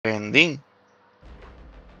Landing.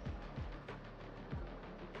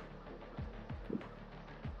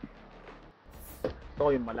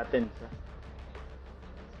 Ito yung malatens.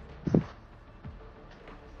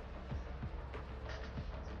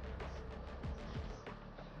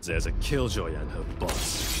 There's a killjoy and her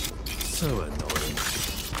boss. So annoying.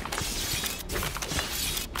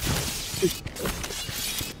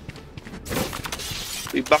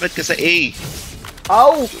 Uy, bakit ka sa A?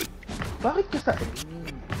 Ow! Bakit ka sa A?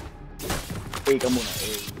 A ka muna,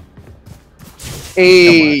 A. A.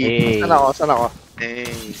 Saan ako? Saan ako? A.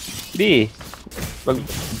 B. Pag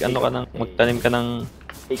ano ka nang magtanim ka ng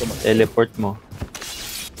teleport mo.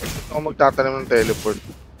 Ako magtatanim ng teleport.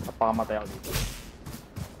 Napakamatay ako dito.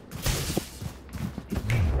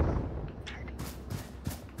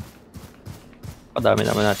 Padami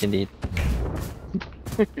naman natin dito.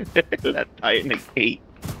 Lahat tayo nag-A.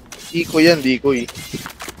 Iko yan, Dikoy.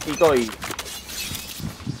 Ikoy.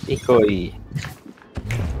 Ikoy.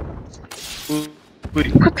 Uy.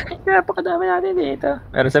 Napakadami natin dito.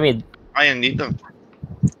 Meron sa mid. Ayan dito.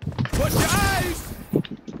 Watch your eyes!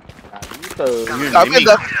 Dito. Yun, Dami, LeMigz.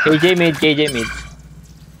 dami. KJ mid, KJ mid.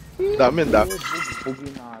 Dami, dami.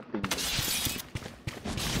 Bugin natin.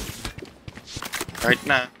 Right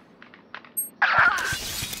na.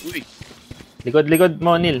 Uy. Likod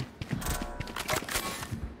mo, Neil.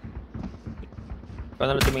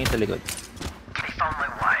 Paano na tumingin sa likod?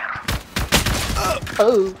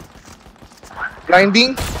 Oh!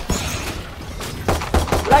 Blinding.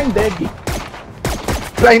 Blinded!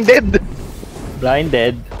 Blinded.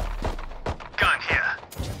 Blinded.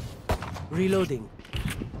 Reloading.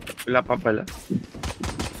 Wala pa pala.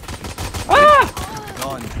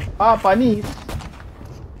 Gone. Ah, panis!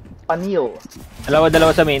 Panil.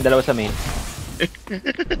 Dalawa sa main.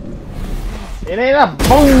 Ina na!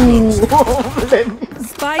 Boom!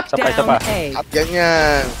 Spike Isa down pa. A. At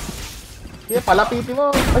ganyan. Sige, palapitin mo.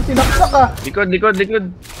 Ay, sinaksak ka. Likod.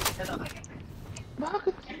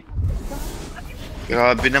 Bakit?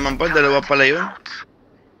 Grabe naman pa, dalawa pala yun.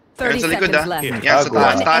 30 Sa likod, seconds ah. left. Yan, sa taas,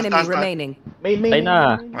 One taas, enemy taas. remaining. May. Patay na.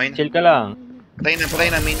 Main. Chill ka lang. Patay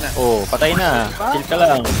na, main na. Oh, patay na. Chill ka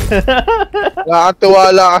lang.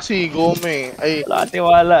 Nakatiwala kasi, Gome. Ay, Wala kang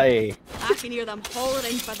tiwala eh. I can hear them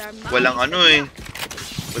holding for their mouth. Walang ano eh.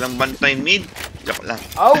 Walang bantay mid. Joke lang.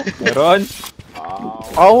 Ow! Meron.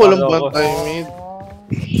 walang Ano ako? bantay mid.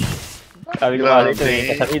 Sabi ko nga ito eh.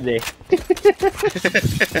 Kasapid eh.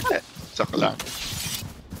 Joke lang.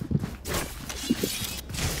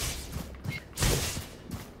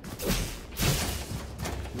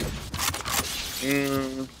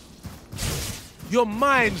 Your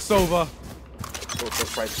mind's over.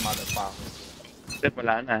 Surprise motherfucker. Step,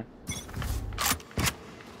 wala na.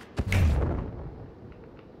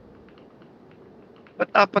 Ba't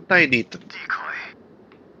apat tayo dito?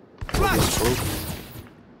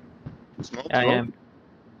 Smoke, Yeah, yeah.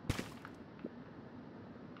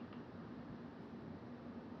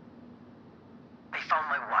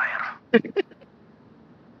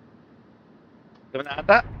 Ito na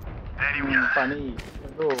ata. Panis.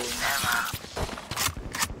 Ito.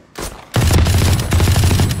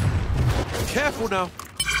 Careful now.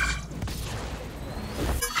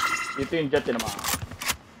 Ito yung jet naman.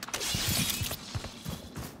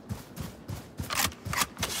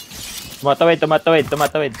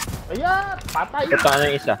 Tumatawid. Ayan! Patay! Ito ano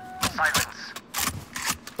yung isa.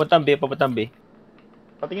 Papuntang B.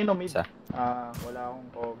 Patingin no, mid. Isa. Wala akong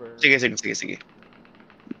cover. Sige.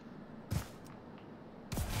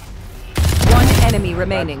 One enemy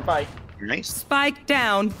remaining. Spike. Nice. Spike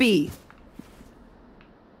down B.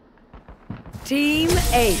 Team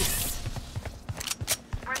Ace.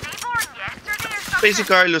 Patay si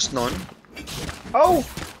Carlos nun. Oh!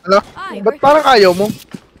 Ano? Ay, Ba't parang ayaw mo?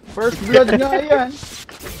 First blood nga yan.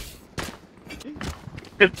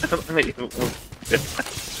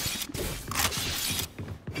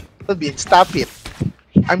 Stop it.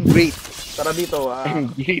 I'm great. Tara dito.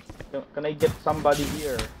 Great. Can I get somebody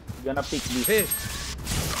here? Gonna pick this. Here.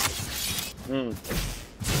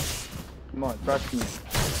 Come on, trust me.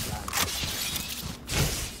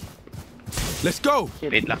 Let's go.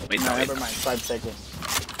 Shit. Wait lang. No, never mind. 5 seconds.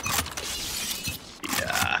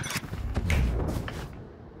 Yeah.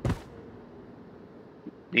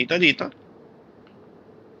 Dito.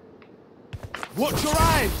 Watch your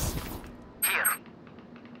eyes.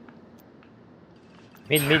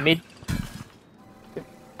 Mid. Mid.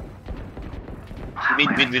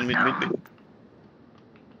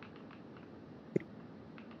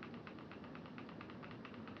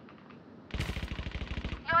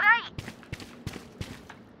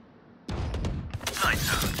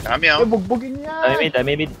 Kami Eh, bugbugin niya.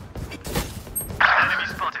 Dami mid.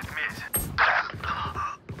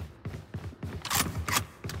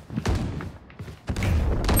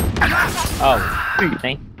 Oh,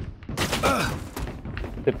 59.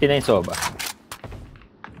 59 soba.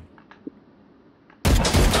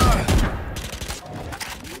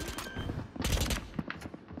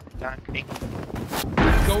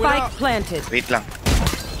 Spike planted. Wait lang.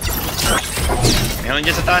 Meron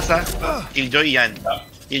dyan sa taas ha. Killjoy yan.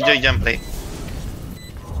 Killjoy dyan, pre.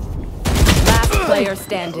 Last player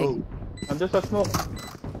standing. Nandun sa smoke.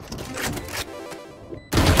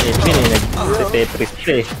 Tetris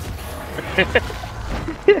ka eh.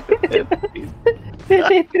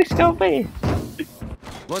 Tetris ka pa eh.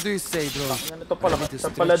 What do you say, bro? Ano to pala? Sa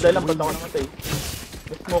pala dahil lang ba't ako namatay?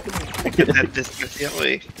 May smoke mo. Tetris kasi ako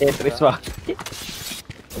eh. Tetris ba?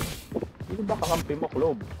 Sino ba kakampi mo,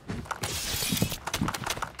 Klob?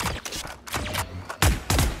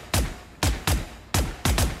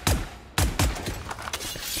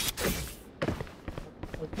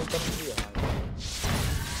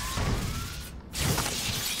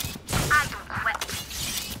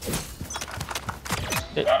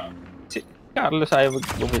 Si Carlos ayaw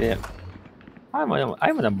bumili. Ayaw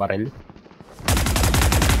mo ng baril.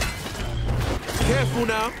 Careful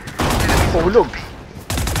now. Pulog!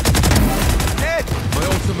 My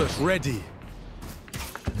ultimate's ready.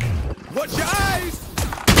 Watch your eyes!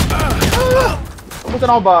 Pumunta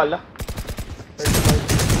na ako bala.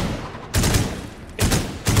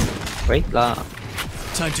 Wait lang.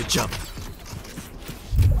 Time to jump.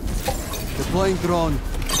 Deploying drone.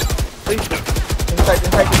 Inside.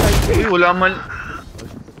 Uy, wala man.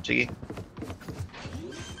 Sige.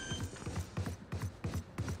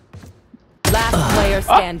 Last player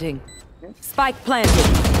standing. Spike planted.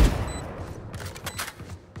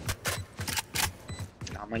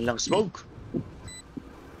 Naman lang smoke.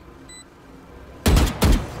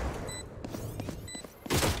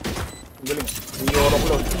 Ang galing ah. Yung Euro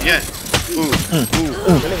Klob. Yan.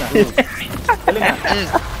 Galing ah. Galing ah.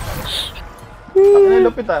 Ang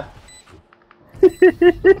nilupit ah.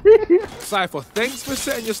 Cypher, thanks for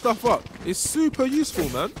setting your stuff up. It's super useful,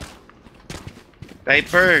 man.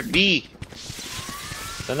 Viper, B.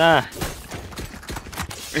 Ito na.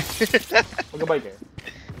 Magabay kayo.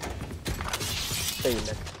 Stay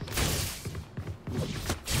left.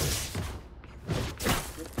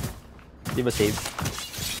 Di ba save?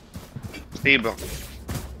 Stable.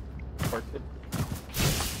 Ported.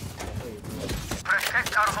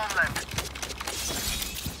 Protect our homeland.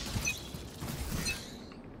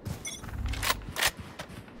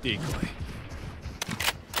 Decoy.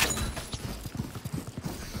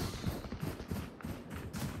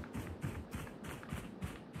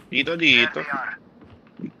 Dito. There they are.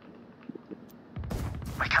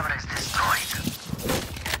 My camera is destroyed.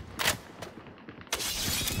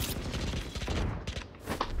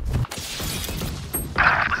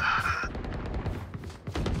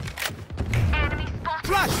 Enemy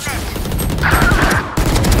spotted.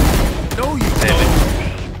 No, you 7.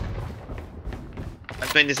 At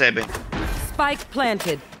 27. Spike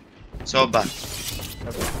planted. Soba.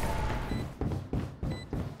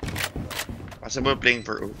 Possible playing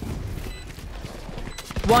for O.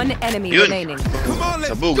 One enemy Yun. remaining. Come on,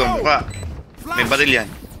 let's Sabog ang go. mukha. May baril yan.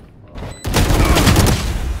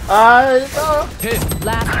 Ay, ito! Hit.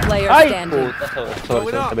 Last player Ay! standing. Puta,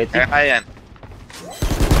 sorry. Sabay Kaya yan.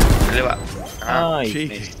 Dalawa. Ay.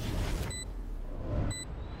 Cheeky.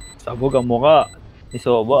 Sabog ang mukha. Ni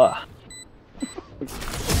Soba.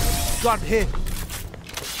 Gun here.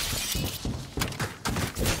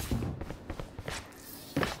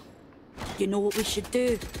 You know what we should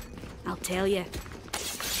do? I'll tell you.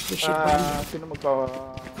 We should run. Sino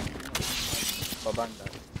babanda?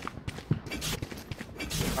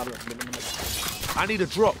 Carlos, bilhin mo na. I need a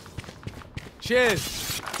drop. Cheers.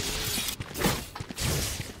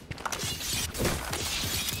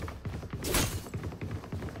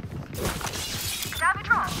 Stab a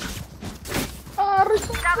drop.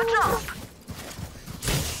 Stab a drop.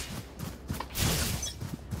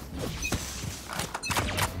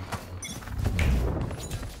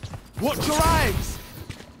 Watch your eyes.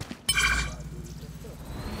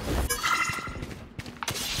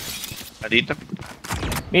 Dito.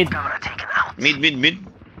 Mid. Camera taken out. Mid.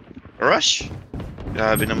 Rush.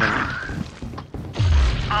 Grabe naman.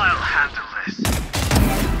 I'll handle this.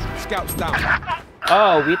 Scouts down.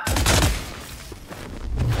 Oh, wait.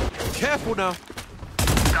 Careful now.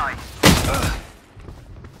 Nice.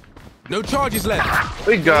 No charges left.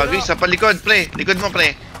 Uy, gagi. Sa palikod, pre. Likod mo,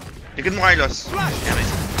 pre. Likod mo, Carlos. Flash.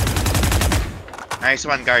 Nice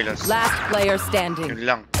one, Carlos. Last player standing. Yun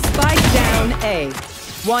lang. Spike down A.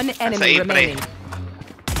 One enemy A, pre. remaining.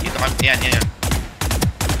 Dito kami. Yan.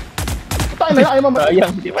 Tayo na, ayaw mamatay.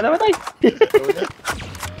 Sayang, hindi pa namatay.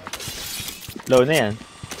 Low na yan.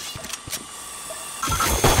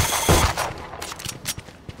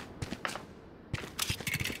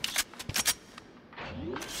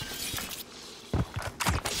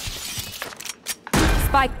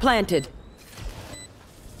 Spike planted.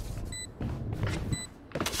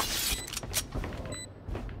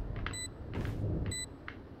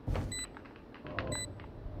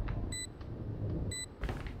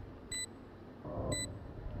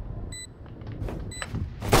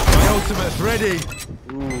 My ultimate's ready.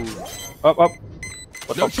 Up, up.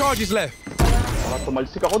 No charges left. Baka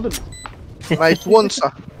tumalsik ako dun. Nice ones,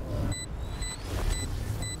 ah.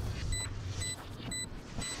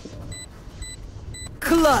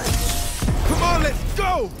 Clutch. Come on, let's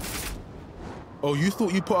go. Oh, you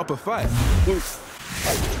thought you put up a fight?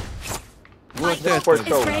 What that? For It's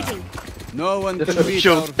show. ready. No one Just can for beat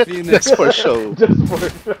show. our Phoenix. Just for show. Just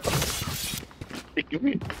for show.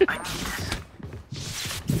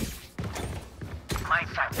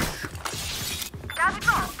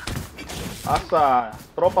 Asa,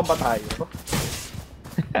 tropa ba tayo?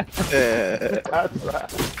 Asa.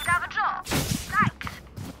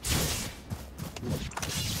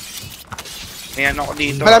 Ayan ako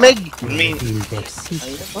dito. Malamig! May,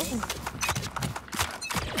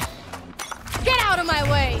 Get out of my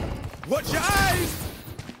way. Watch your eyes.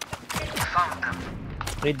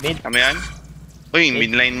 Mid, mid. kami yan? Uy,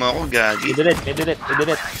 midline mo ako, gagi. Mid ulit, mid ulit, mid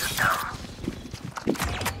ulit.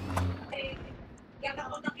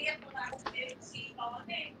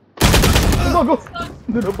 Gago!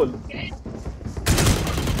 Doon na pala.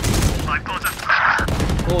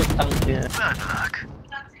 Putang ina.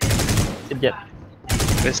 Jet.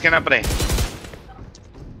 Best ka na, pre.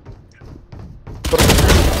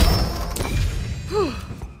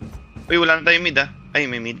 Uy, wala na tayo mid, ah. Ay,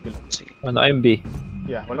 may mid. Sige, Ano, MB?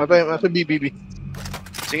 Yeah, wala Ano tayo? Nasa BBB.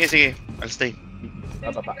 sige. Sige. I'll stay.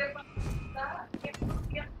 Baba.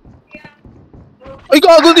 Ay,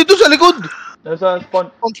 gago dito sa likod! Nasa spawn.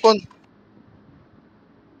 Spawn.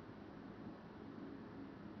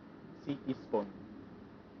 City spawn.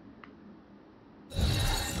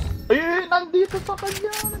 Ay, nandito sa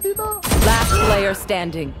kanya. Nandito. Last player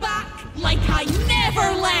standing. Back like I never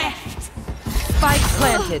left. Spike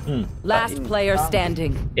planted. Last player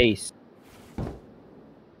standing. Ace.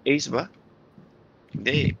 Ace ba?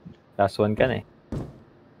 Hindi. Last one ka na eh.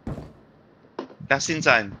 Last in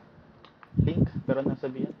saan? Link, pero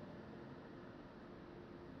nasabihan.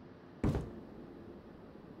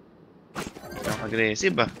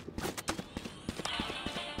 Aggressive, ah.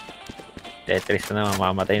 Tetris na naman,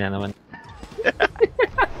 mamamatay na naman.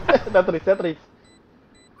 Tetris.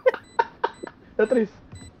 Tetris.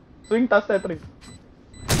 Swing task Tetris.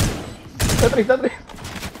 Tetris.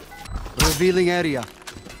 Revealing area.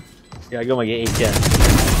 Gago, mag-i-8 yan.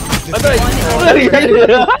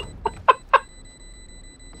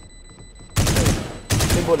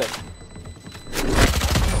 May bullet.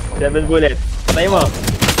 7 bullet. Patay mo.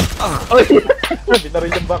 Hindi na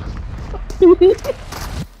rin yung box.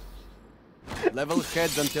 Level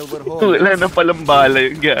heads until we're home. Wala na palang bala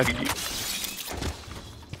yung gagi.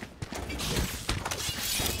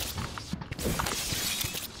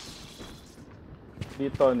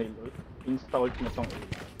 Dito nilo. Installed na tong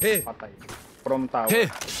Hey, patay. From tower. hey.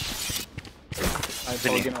 Ay, ito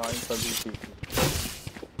ginawa install DCC.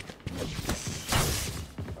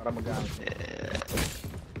 Para mag-aansin.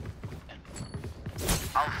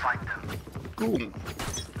 Boom.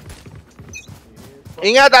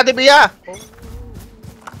 Ingat, Ate Bia!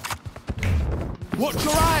 Watch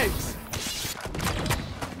your eyes.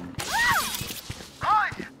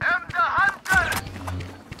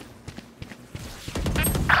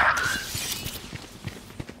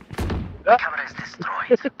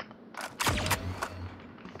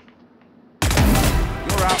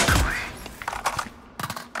 You're out.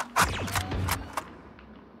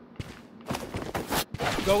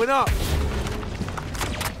 Going up.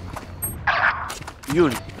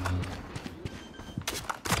 Yun.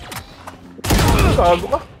 Gago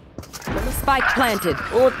ka. Spike planted.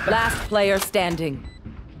 Last player standing.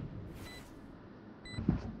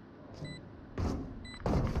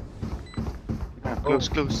 Close.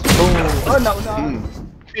 Oh, nauna.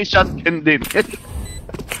 Shotgun din.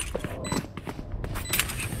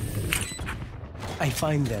 I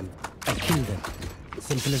find them. I kill them.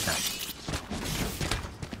 Simple as that.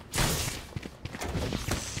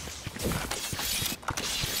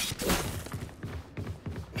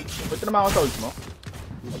 Buti naman ako sa ult mo.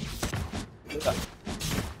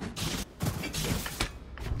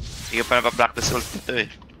 Sige pa napapractice ult dito eh.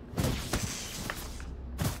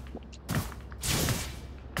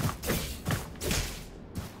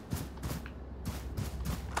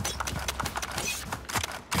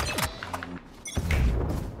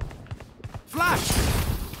 Flash.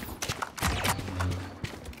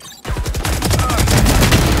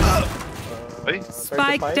 Ay,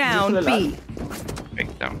 Spike down B. Wait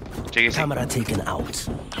down. Sige, sige. Camera taken out.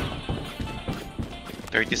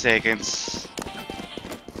 30 seconds.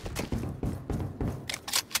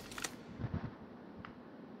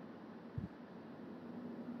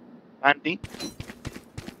 Andy?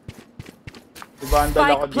 Ibandal ako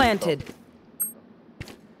Spike dito. planted.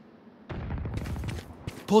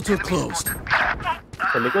 Portal closed.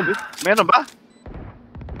 Sa likod eh. Meron ba?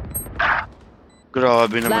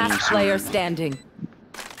 Grabe naman yung Last player standing.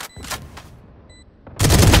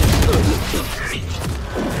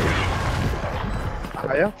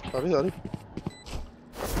 Kaya? Sorry.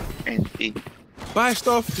 NT. Buy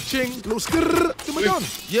stuff, ka-ching, little skrrr, di mo yun?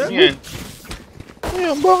 Yeah? Ano yan?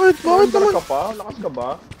 Ayan, bakit? Bakit Lakas naman? ka pa? Lakas ka ba?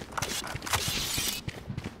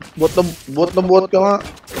 Buot ka nga.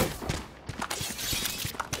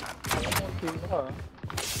 Sino ka?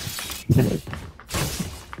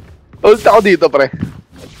 Ult ako dito, pre.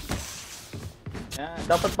 Yan.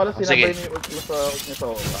 Dapat pala Sige. sinabay niyo yung ult mo sa ult niya sa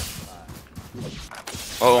Oka.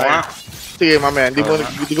 Oo nga. Sige, mamaya.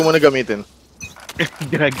 Hindi ko muna gamitin.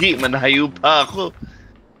 Gagi, manahayo pa ako.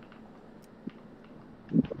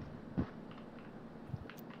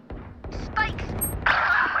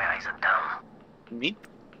 Mid?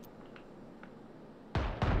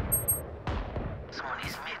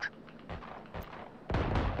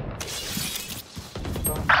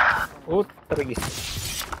 Oh, tragis.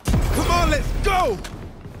 Come on, let's go!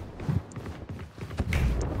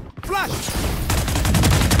 Flash!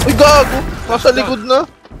 Uy, gago! Nasa likod na.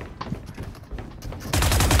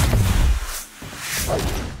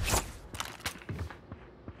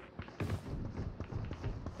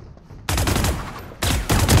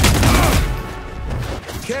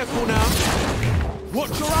 Careful now.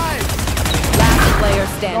 Watch your eyes. Last player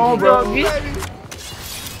standing. No, bro. Baby.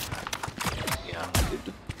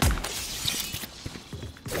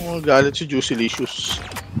 Oh, galit si Juicy Licious.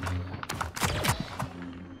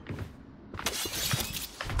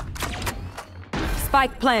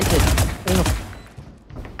 Spike planted.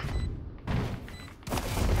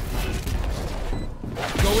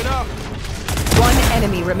 Going up. One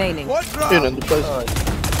enemy remaining. What drop? Yun, nandun pa.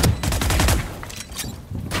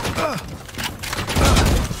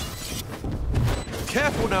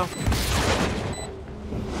 Careful now.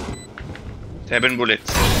 7 bullets.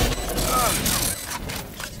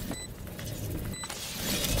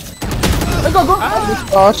 Ay, go!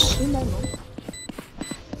 Pass.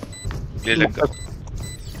 Lilag ka.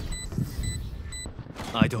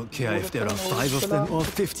 I don't care if there are 5 of them or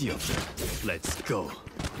 50 of them. Let's go.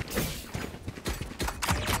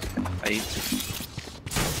 Ay.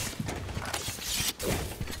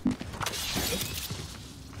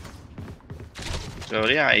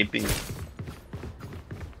 Sorry, iping.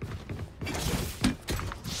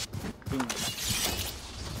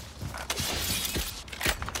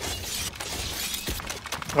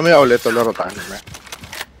 Mamaya ulit, laro tayo mamaya.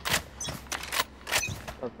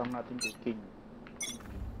 Tatang natin kay King.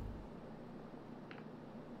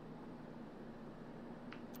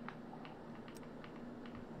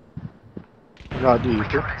 Wala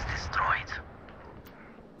dito.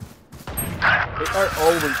 They are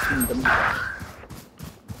always in the middle.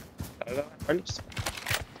 Alis.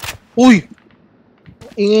 Uy!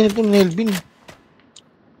 Ingay nito ni Nelvin.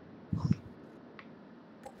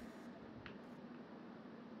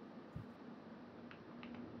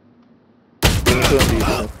 Dito.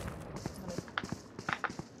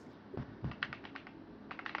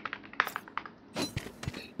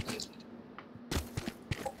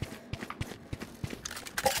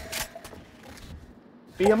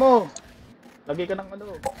 Piya mo! Lagay ka ng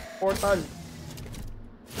ano, portal.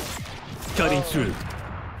 Cutting through.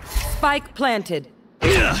 Spike planted.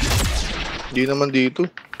 Hindi naman dito.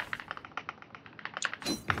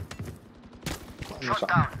 Ano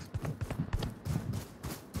sa?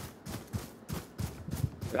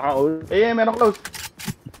 Naka-ult. Eh, meron close.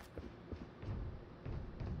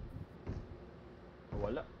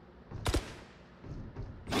 Wala.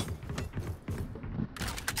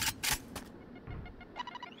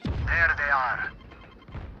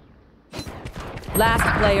 Last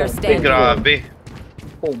player Ay, standing. grabe.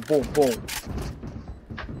 Boom, boom, boom.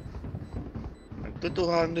 Nagto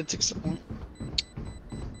 206 ako.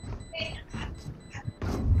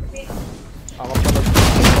 Ako pa na.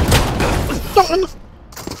 Tangina!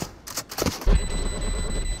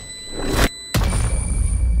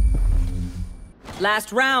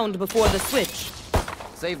 Last round before the switch.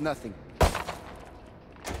 Save nothing.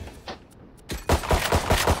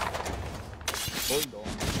 Hold on.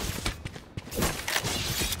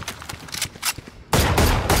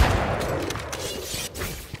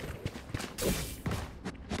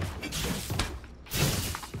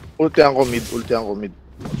 Ultihan ko mid, ultihan ko mid.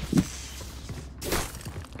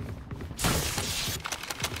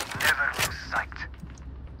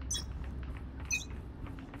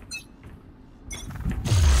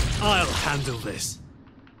 I'll handle this.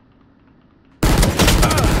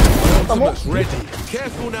 Ultimate's ready.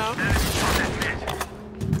 Careful now.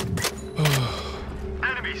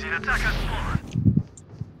 Enemies in attacker spawn.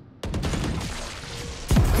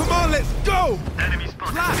 Come on, let's go. Enemy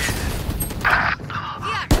spotted.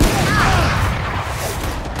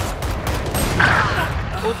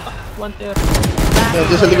 One there. Yan,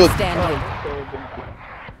 dyan sa Player likod. standing.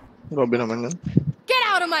 Grabe naman yan. Get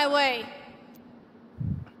out of my way!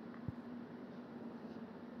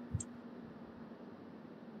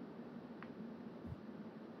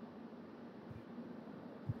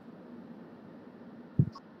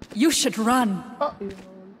 You should run.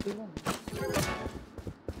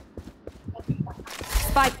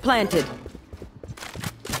 Spike planted.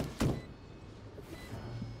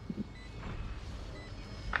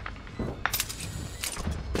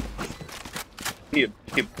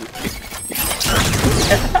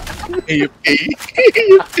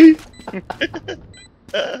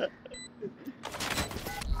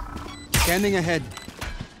 Scanning ahead.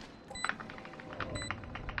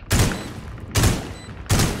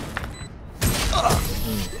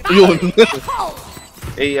 Yun.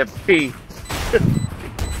 AFK.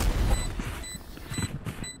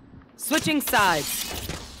 Switching sides.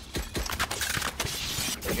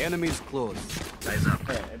 Enemies close.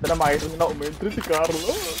 Ito na makikita na umentry si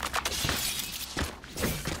Carlo.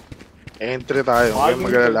 Entry tayo, huwag kayong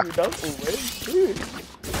mag-alala.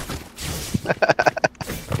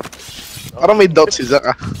 Parang may doubt si Zack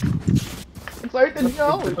ah. Excited niya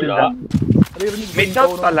ako. Wala. May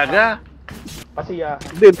doubt talaga. Pasiya.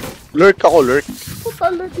 Hindi, lurk ako, lurk.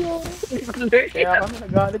 Total lurk yun. Kaya kami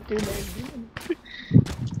nagalit kayo na hindi.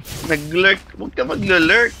 Nag-lurk. Huwag ka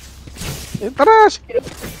mag-lurk. Eh, tara, sige.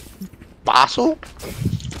 Pasok.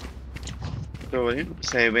 So, yun.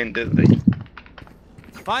 73.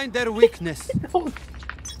 Find their weakness.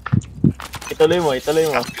 Ituloy mo, ituloy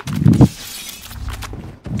mo.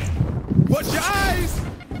 Watch your eyes.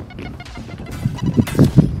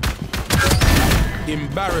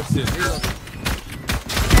 Embarrassing.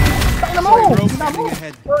 Scanning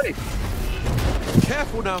ahead.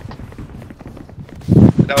 Careful now.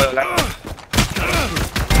 Wala.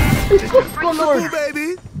 Cool,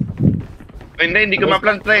 baby. Hindi ko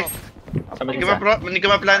ma-plan, pre. Sama Hindi isa. ko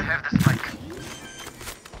ma-plan.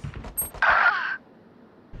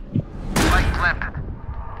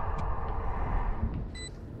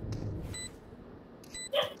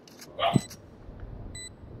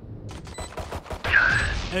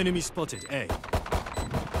 Enemy spotted. A.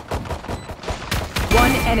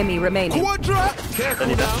 One enemy remaining. Quadra.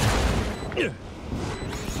 Careful now.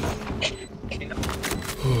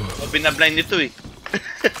 Binablind nito eh.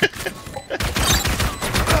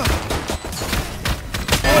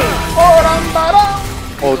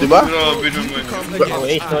 Oh, di ba? Grabe naman. No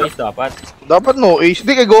ace, no ace dapat. Dapat no ace.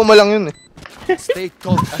 Hindi, kay Goma lang yun eh. Stay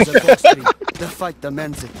taut as a ghost tree. The fight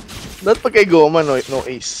demands it. Dapat pag kay Goma, no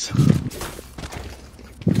ace.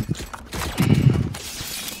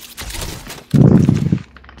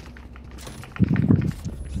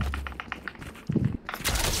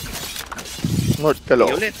 North Kalo.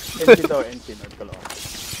 Ulit. NC daw, NC. North Kalo.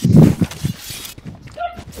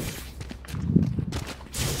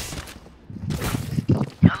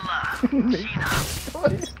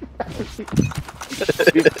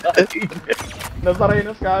 Nasa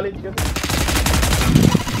Rhinos College kasi.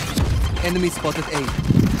 Enemy spotted A.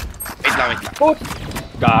 Wait lang.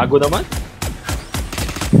 Gago naman.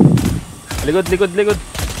 Likod.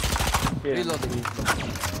 Reloading.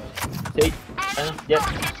 Say, ano, jet.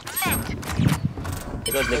 Likod.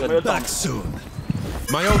 Back soon.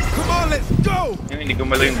 My own. Come on, let's go. Hindi ko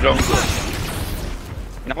malo yung drone ko.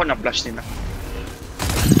 Nako, na-flash nila.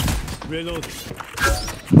 Reloading.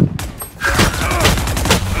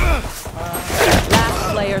 Last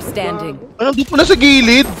player standing. Ano, di pala sa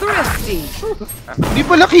gilid? Thrifty. Di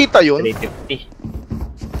pala kita yun?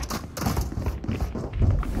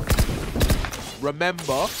 350.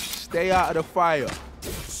 Remember, stay out of the fire.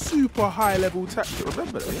 Super high level tactic.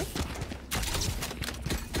 Remember that, yeah?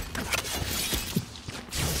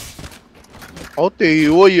 Oh,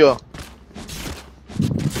 tiyoy ah.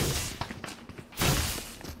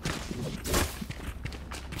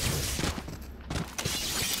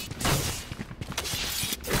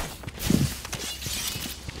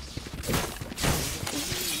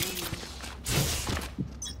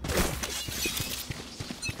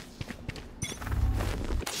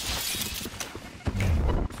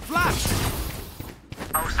 Flash.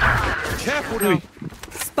 Careful now.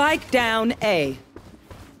 Spike down A.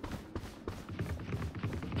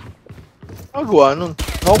 Nagawa nun.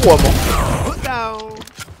 Nakakuha mo. Put down.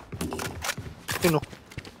 Sino?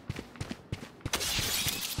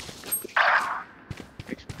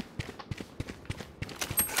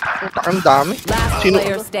 Ang dami. Last Sino?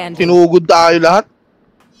 player standing. Sinugod tayo lahat.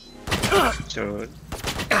 So,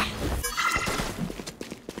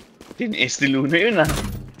 tiniis ni Luna yun ah.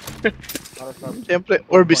 Siyempre,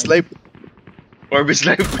 Orbis Life. Orbis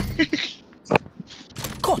Life.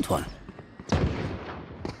 Caught one.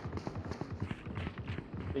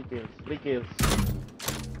 3 kills. 3 kills.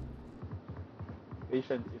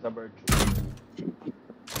 Patience is a virtue.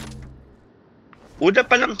 Una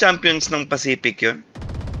pa lang champions ng Pacific yun.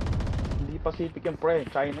 Hindi Pacific yung pre.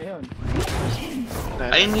 China yun.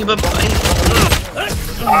 Ay, hindi ba? Ay.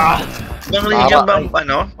 Bang region bang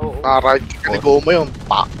ano? Oo. Right kaligo mo yun.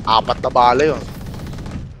 4 na bala yun.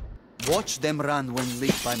 Watch them run when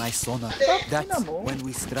lit by my sonar. That's when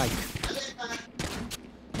we strike.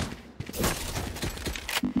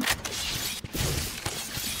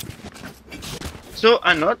 So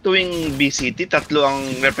ano, tuwing BCT, 3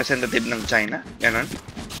 ang representative ng China? Ganon?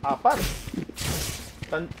 4. 4?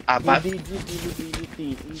 DDG, DDG,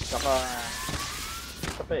 TE, saka...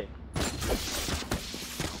 Isa pa eh.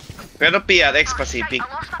 Pero PRX Pacific.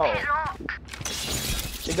 Oo.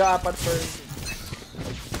 Tiga 4 per...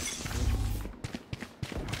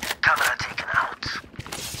 Camera taken out.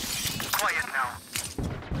 Quiet now.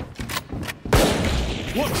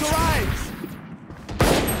 Watch your eyes.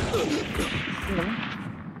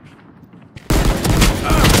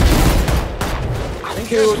 Thank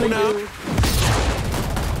you, thank you.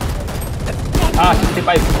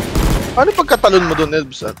 65. Ano pagkatalon mo doon,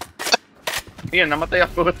 Elbs? Yan, namatay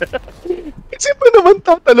ako. Siyempre naman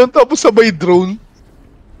tatalon tapos sabay drone.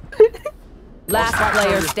 Last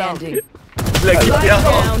player standing. Lagi Spike ako.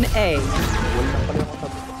 down A.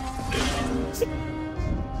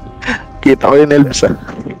 Kita ko yung Elbs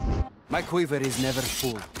My quiver is never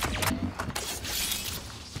full.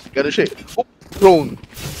 Gano'n siya eh. Oop, drone.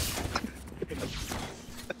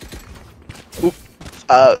 Oop.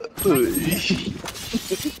 Uy.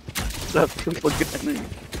 Sarap yung pagkano yun.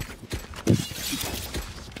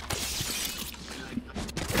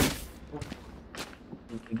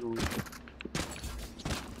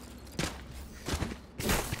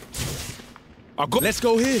 Let's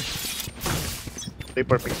go here. May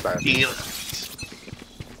perfect style. Deal.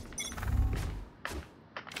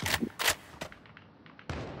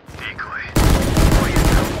 Decoy.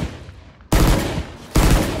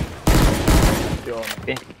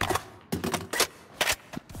 Okay.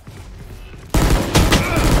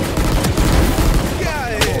 Get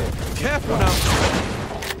out of here. Careful now.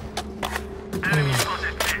 Enemy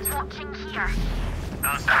spotted mid. Watching here.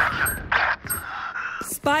 That's accurate.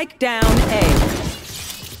 Spike down A.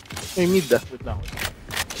 May mid ah. Wait lang.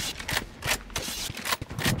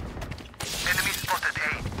 Enemy spotted A.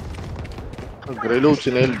 Nag-reload si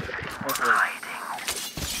Nel.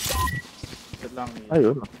 Wait lang.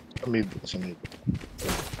 Ayun. Sa mid. Sa mid.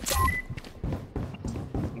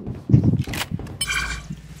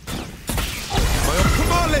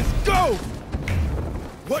 Come on, let's go.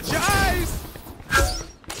 Watch your eyes.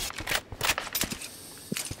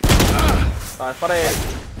 Taas pa rin.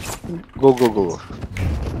 Go, go, go.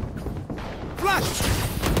 Flash.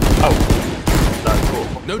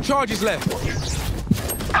 No charges left.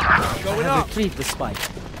 Going up. Retrieve the spike.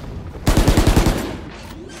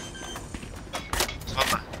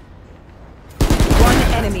 One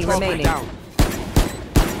enemy remaining. Down.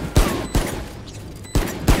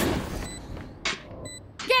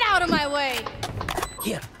 Get out of my way!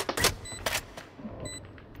 Here.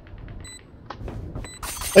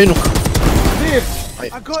 Ay, no.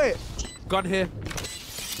 I got it. Gun here.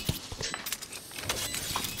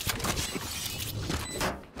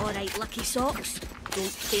 Alright, lucky socks. Don't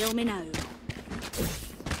fail me now.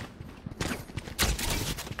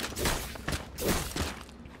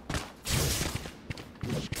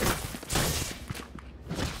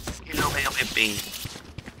 Hello kayo kay Pay.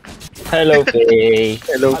 Hello, Faye.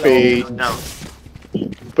 Hello, Faye. Now,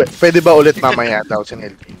 Pwede ba ulit mamaya daw si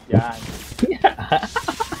Nel? Yan.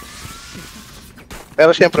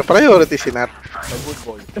 Pero siyempre, priority si Nat. The good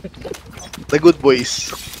boy. The good boys.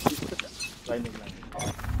 Lining lang.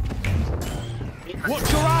 Watch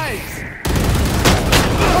your eyes.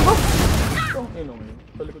 Oh, inong yun.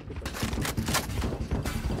 Sa likod ko pa.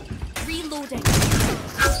 Reloading.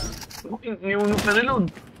 niunok na reload.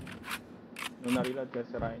 Nung nareload ka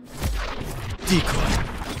si Ryan. Decoy.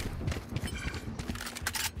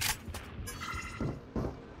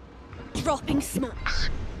 Dropping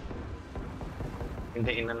smokes.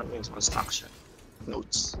 Hindi inanap yung construction.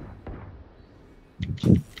 Notes.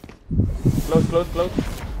 Close.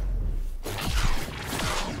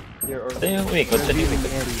 Here or Ito yung umikot. Ito yung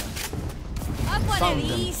umikot. I've one of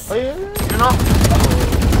these. Ay, Ano?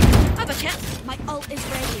 Have a check. My ult is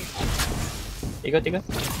ready. Ikot.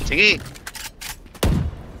 Sige.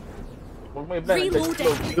 huwag mo i-blind.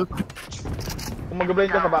 Reloading. Kung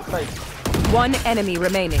mag-blind ka sa backside. One enemy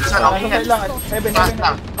remaining. Saan Nasa ako side lang. Heaven.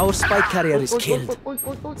 Our spike carrier is killed.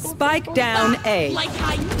 Spike down A. Like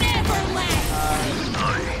I never left.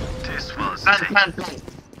 Plant.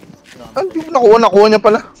 Ah, hindi mo nakuha niya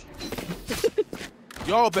pala.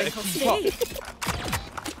 Y'all better keep up.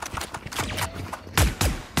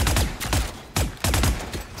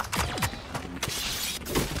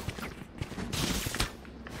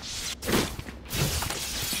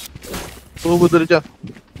 Bumubudol dyan.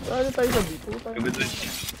 Ano tayo sa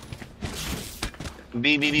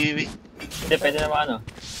B? B. Hindi, pwede naman ano.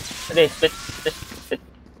 Hindi, split.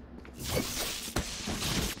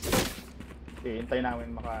 Okay, hintayin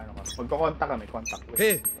namin maka-ano ka. Magko-contact kami, contact.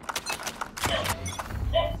 Here.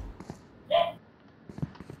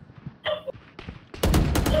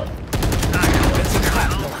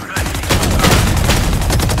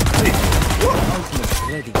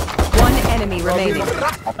 Ready. One enemy remaining.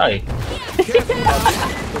 Patay.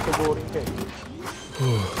 Tutuburin ka eh.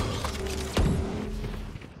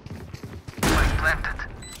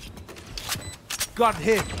 Gun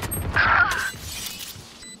here.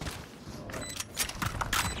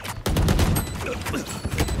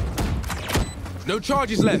 No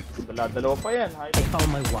charges left. Dalawa pa yan. I found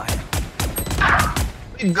my wire.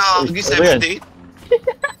 Gagi, Ano yan? 78.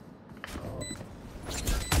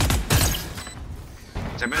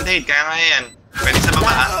 78, kaya nga yan. Pwede sa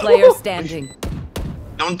baba. Last player standing.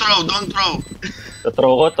 Don't throw. Tatro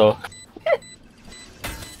ko to.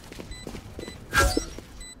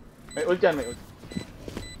 May ult yan, may ult.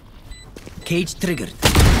 Cage triggered.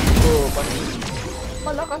 Oh,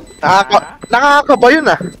 malakas. Nakakaba yun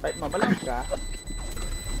ah. Kahit mabalakas ka.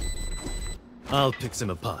 I'll pick them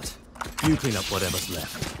apart. You clean up whatever's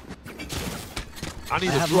left. I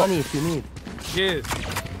need I a have drop. money if you need. Cheers.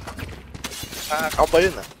 Nakakaba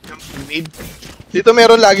yun ah. Dito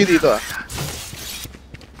meron lagi dito ah.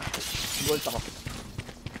 Gold ako.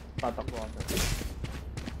 Tatakbo ako.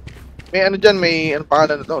 May ano dyan, may ano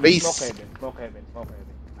pangalan na to? Race. Smoke heaven.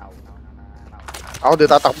 Now. Ako din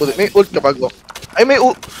tatakbo din. May ult ka bago. Ay may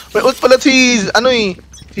ult pala si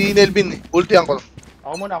si Nelvin eh. Ultihan ko.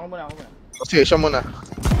 Ako muna. Sige, siya muna.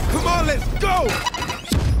 Come on, let's go.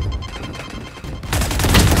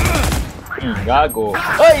 Gago.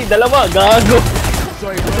 Ay, dalawa, gago.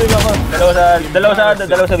 Sorry, Dalawa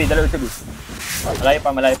sa B.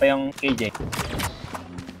 Malayo pa yung KJ.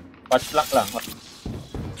 Patch block lang.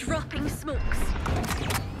 Dropping smokes.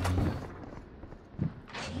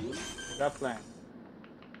 Got plan.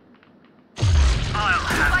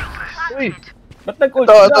 Uy, Ba't nag-ult?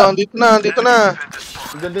 ito, dito na.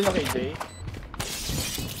 Diyan din yung KJ.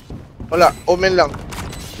 Wala, omen lang.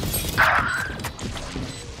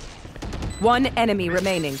 One enemy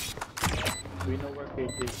remaining. We know where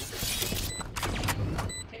KJ is.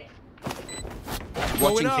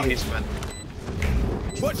 Watching up. finish man.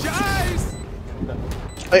 Watch your eyes.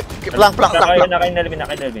 Ay, plank.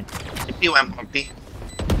 Naka Nelvin. 51-40.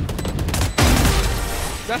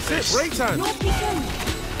 That's it. Break time. No peeking.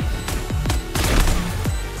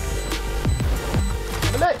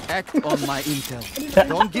 Act on my intel.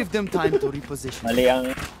 Don't give them time to reposition. Mali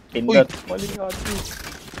ang pindot. Mali nga.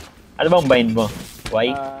 Ano bang bind mo?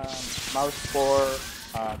 Y? Mouse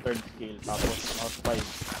 4, third skill. Tapos mouse 5.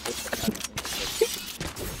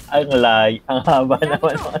 Ang haba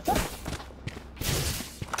naman.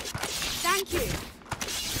 Thank you.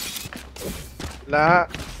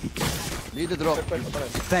 Wala. Need a drop.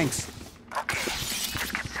 Thanks.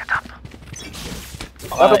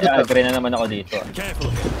 Agree na naman ako dito.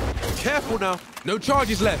 Careful. Careful now. No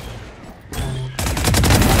charges left.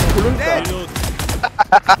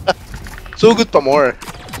 So good pa more.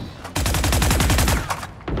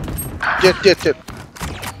 Jet.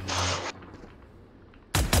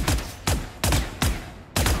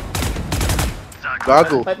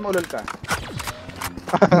 Gago. Type mo ulol ka.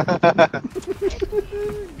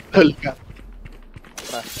 Lol ka.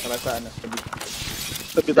 Para sa ano, sa beat.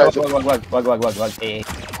 Sabi tayo. Wag.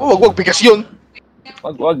 Wag, bigas yun.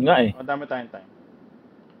 Wag nga eh. Madami tayong time.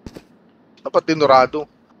 Dapat tinurado.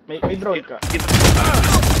 May drone ka.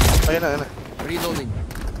 Ayun na. Reloading.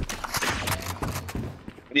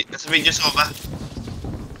 Nasa medyo soba.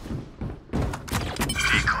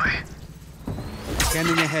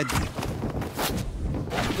 Scanning ahead.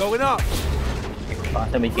 Going up.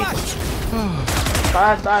 Baka sa may cake.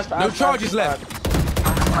 Taas. No charges left.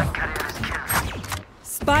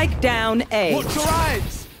 Spike down A. Watch your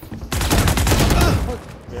eyes.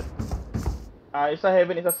 Isa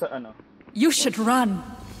heaven, isa sa ano. You should run.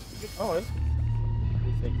 Okay.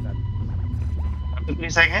 Take that. 3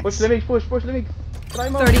 seconds. Push LeMigz, push LeMigz. Try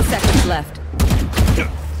mo. 30 seconds left.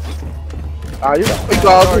 Ayun. Ay,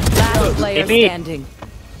 gago. Last player standing.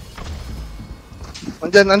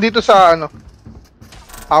 Nandito sa ano.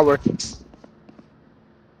 Tower.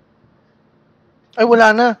 Ay,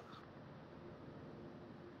 wala na.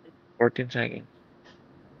 14 seconds.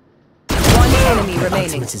 One enemy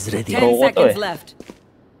remaining. Ultimate is ready. 10 Roko to seconds eh. left.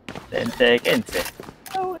 10 seconds eh.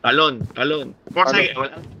 Talon. 4 seconds.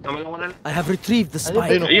 Wala. I have retrieved the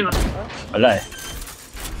spike. Ayun. Wala eh.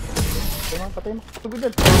 Patay mo. Tugod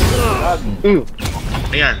yan.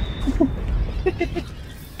 Ayan.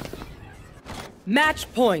 Match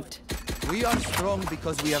point. We are strong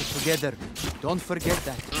because we are together. Don't forget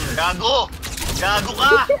that. Gago ka!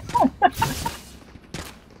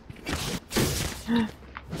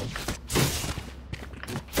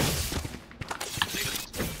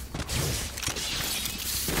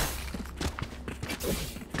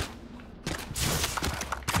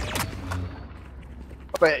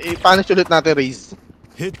 Okay, i-punish ulit natin, Raze.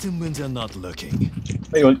 Hit them when they're not looking.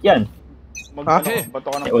 May ult yan.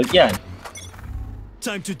 Bato ka May na. ult yan.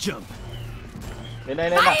 Time to jump. Yun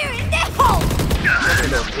na.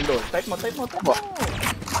 Reload. Type mo.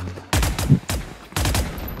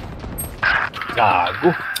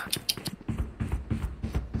 Gago.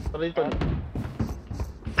 Dito.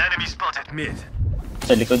 Enemy spotted mid.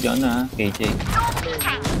 Sa likod yun na, KJ.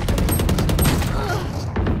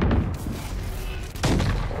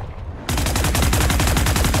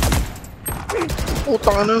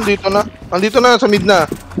 Putang ano, dito na. Andito na, sa mid na.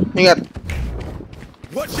 Ingat.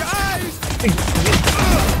 Watch your eyes.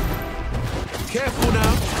 Careful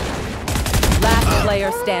now. Last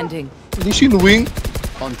player standing. Di sinuwing.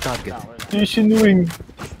 On target. Di sinuwing.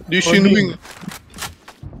 Ba't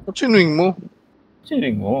sinuwing mo?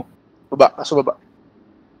 Sinuwing mo. Baba, nasa baba.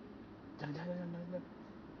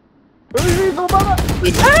 Uy, ito ba?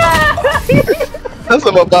 Nasa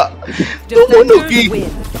baba. Defenders win.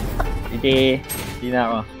 Hindi. Hindi na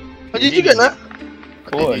ako. Mag-GG ka na?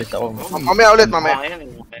 Oo, alis ako. Mamaya ulit, mamaya.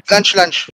 Lunch.